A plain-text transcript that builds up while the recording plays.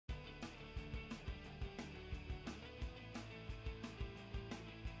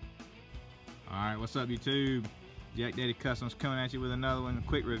Alright, what's up YouTube? Jack Daddy Customs coming at you with another one. A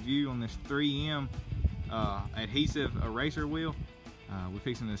quick review on this 3M adhesive eraser wheel. We're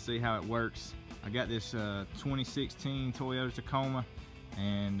fixing to see how it works. I got this 2016 Toyota Tacoma,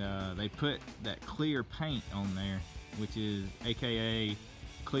 and they put that clear paint on there, which is aka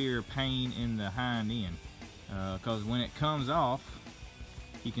clear paint in the hind end, because when it comes off,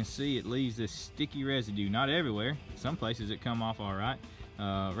 you can see it leaves this sticky residue. Not everywhere, some places it come off all right.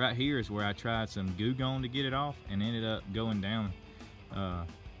 Right here is where I tried some Goo Gone to get it off and ended up going down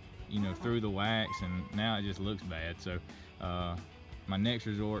through the wax, and now it just looks bad. So my next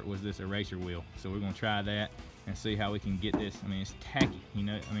resort was this eraser wheel, so we're gonna try that and see how we can get this. I mean, it's tacky,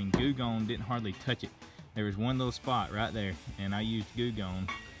 Goo Gone didn't hardly touch it. There was one little spot right there, and I used Goo Gone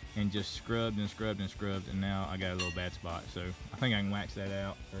and just scrubbed and scrubbed and scrubbed, and now I got a little bad spot. So I think I can wax that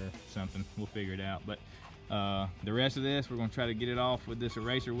out or something. We'll figure it out. But the rest of this, we're gonna try to get it off with this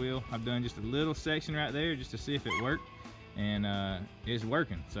eraser wheel. I've done just a little section right there just to see if it worked, and it's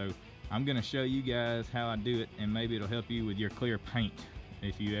working. So I'm gonna show you guys how I do it, and maybe it'll help you with your clear paint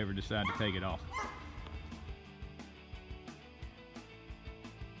if you ever decide to take it off.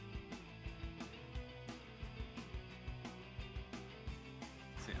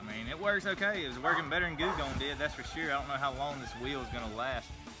 I mean, it works okay. It was working better than Goo Gone did, that's for sure. I don't know how long this wheel is gonna last.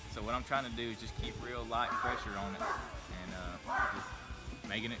 So what I'm trying to do is just keep real light pressure on it, and just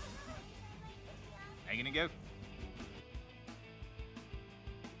making it go.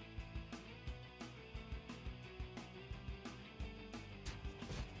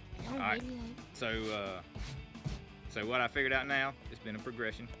 All right, so what I figured out now, it's been a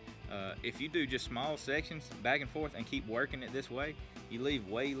progression. If you do just small sections back and forth and keep working it this way, you leave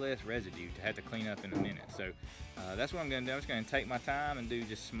way less residue to have to clean up in a minute. So that's what I'm gonna do. I'm just gonna take my time and do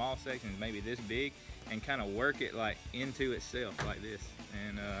just small sections, maybe this big, and kind of work it like into itself like this.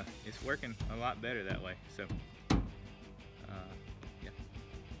 And it's working a lot better that way. So yeah.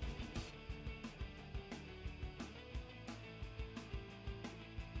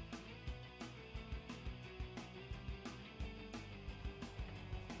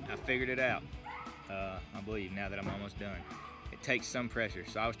 I figured it out, I believe, now that I'm almost done. It takes some pressure,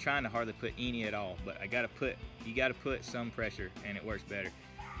 so I was trying to hardly put any at all, but you gotta put some pressure, and it works better.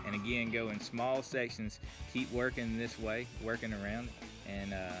 And again, go in small sections, keep working this way, working around,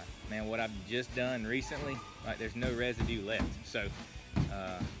 and man, what I've just done recently, like, there's no residue left. So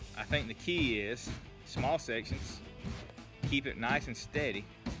I think the key is small sections, keep it nice and steady,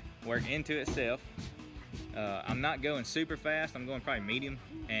 work into itself. I'm not going super fast, I'm going probably medium,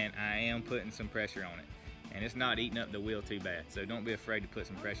 and I am putting some pressure on it. And it's not eating up the wheel too bad, so don't be afraid to put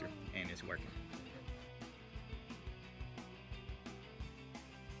some pressure, and it's working.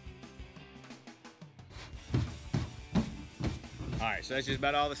 Alright, so that's just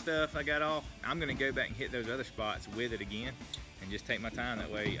about all the stuff I got off. I'm going to go back and hit those other spots with it again and just take my time.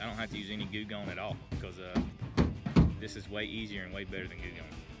 That way I don't have to use any Goo Gone at all, because this is way easier and way better than Goo Gone.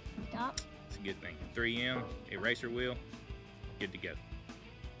 Stop. It's a good thing. 3M eraser wheel, good to go.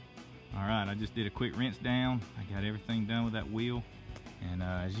 All right, I just did a quick rinse down. I got everything done with that wheel, and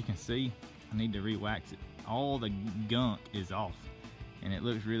as you can see, I need to re-wax it. All the gunk is off, and it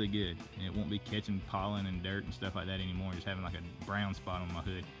looks really good. And it won't be catching pollen and dirt and stuff like that anymore, just having like a brown spot on my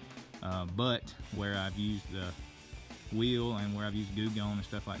hood. But where I've used the wheel and where I've used Goo Gone and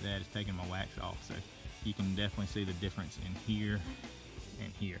stuff like that, it's taking my wax off. So you can definitely see the difference in here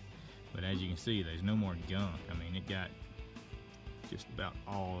and here. But as you can see, there's no more gunk. I mean, it got just about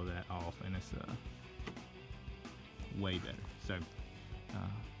all of that off, and it's way better. So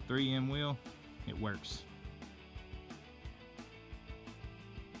 3M wheel, it works.